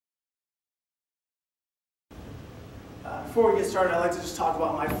Before we get started, I'd like to just talk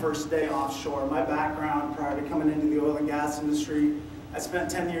about my first day offshore. My background prior to coming into the oil and gas industry, I spent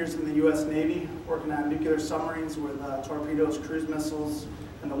 10 years in the U.S. Navy working on nuclear submarines with torpedoes, cruise missiles,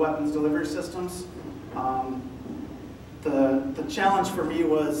 and the weapons delivery systems. The challenge for me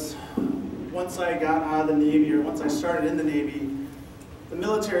was once I got out of the Navy, or once I started in the Navy, the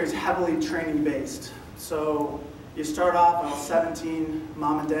military is heavily training based. So you start off, I was 17,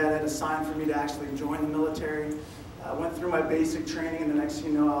 mom and dad had a sign for me to actually join the military. I went through my basic training, and the next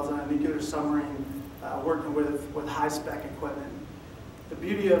thing you know, I was on a nuclear submarine working with high-spec equipment. The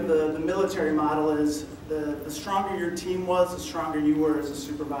beauty of the military model is the stronger your team was, the stronger you were as a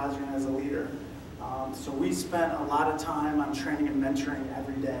supervisor and as a leader. So we spent a lot of time on training and mentoring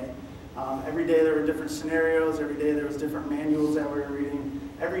every day. Every day there were different scenarios, every day there was different manuals that we were reading.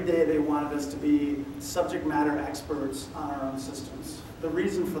 Every day they wanted us to be subject matter experts on our own systems. The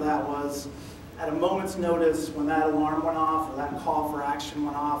reason for that was, at a moment's notice, when that alarm went off or that call for action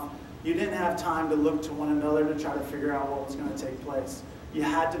went off, you didn't have time to look to one another to try to figure out what was going to take place. You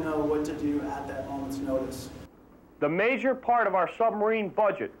had to know what to do at that moment's notice. The major part of our submarine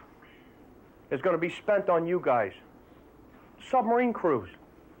budget is going to be spent on you guys. Submarine crews,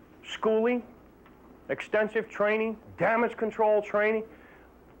 schooling, extensive training, damage control training.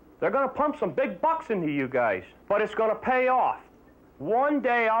 They're going to pump some big bucks into you guys, but it's going to pay off. One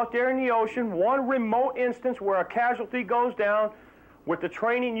day out there in the ocean, one remote instance where a casualty goes down, with the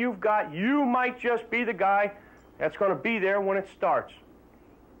training you've got, you might just be the guy that's going to be there when it starts.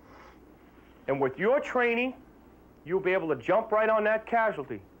 And with your training, you'll be able to jump right on that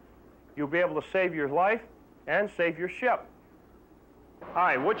casualty. You'll be able to save your life and save your ship. All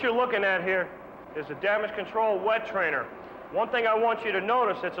right, what you're looking at here is a damage control wet trainer. One thing I want you to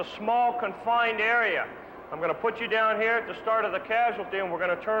notice, it's a small confined area. I'm going to put you down here at the start of the casualty, and we're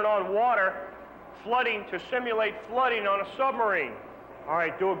going to turn on water flooding to simulate flooding on a submarine. All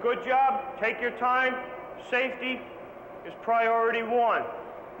right, do a good job. Take your time. Safety is priority one.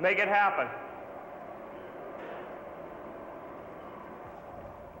 Make it happen.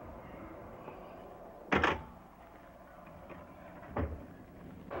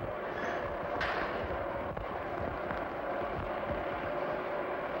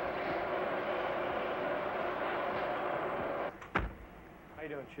 How you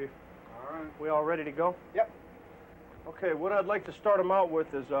doing, Chief? All right. We all ready to go? Yep. Okay, what I'd like to start them out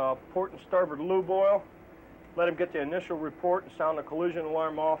with is port and starboard lube oil. Let them get the initial report and sound the collision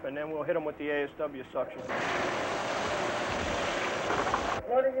alarm off, and then we'll hit them with the ASW suction.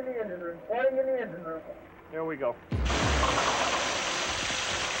 Flooding in the engine room, flooding in the engine room. There we go.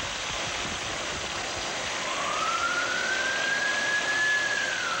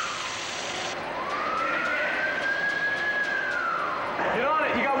 Get on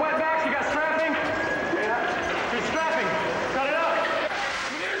it. You got wet backs? You got strapping? Yeah. Good strapping. Cut it up.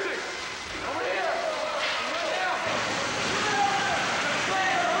 Music. Over here. Right down.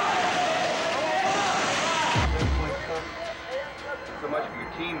 So much for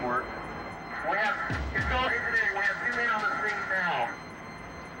your teamwork. We have, control engineering, we have 2 men on the scene now.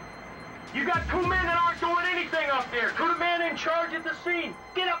 You got 2 men that aren't doing anything up there. Put a man in charge at the scene.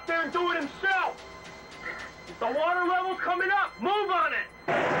 Get up there and do it himself. If the water level's coming up, move on it.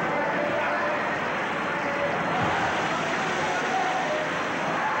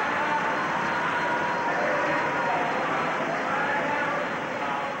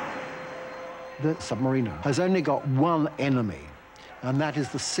 The submariner has only got one enemy, and that is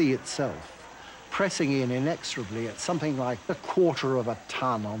the sea itself, pressing in inexorably at something like 1/4 of a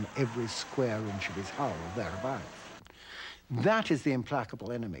ton on every square inch of his hull, or thereabouts. That is the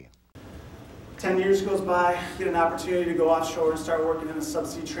implacable enemy. 10 years goes by, get an opportunity to go offshore and start working in a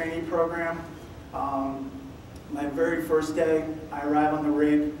subsea training program. My very first day, I arrive on the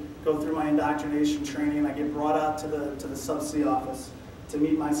rig, go through my indoctrination training, I get brought out to the subsea office to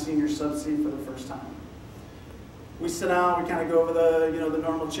meet my senior subsea for the first time. We sit down, we kind of go over the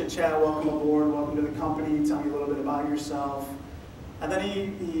normal chit-chat, welcome aboard, welcome to the company, tell me a little bit about yourself. And then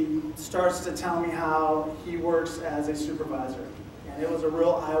he starts to tell me how he works as a supervisor. And it was a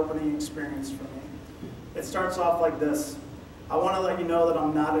real eye-opening experience for me. It starts off like this. I want to let you know that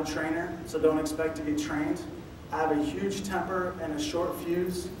I'm not a trainer, so don't expect to get trained. I have a huge temper and a short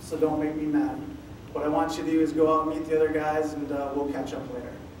fuse, so don't make me mad. What I want you to do is go out and meet the other guys, and we'll catch up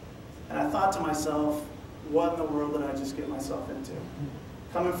later. And I thought to myself, what in the world did I just get myself into?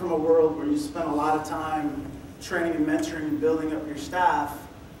 Coming from a world where you spend a lot of time training and mentoring and building up your staff,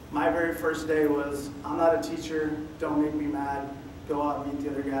 my very first day was, I'm not a teacher, don't make me mad, go out and meet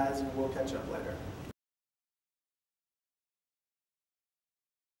the other guys, and we'll catch up later.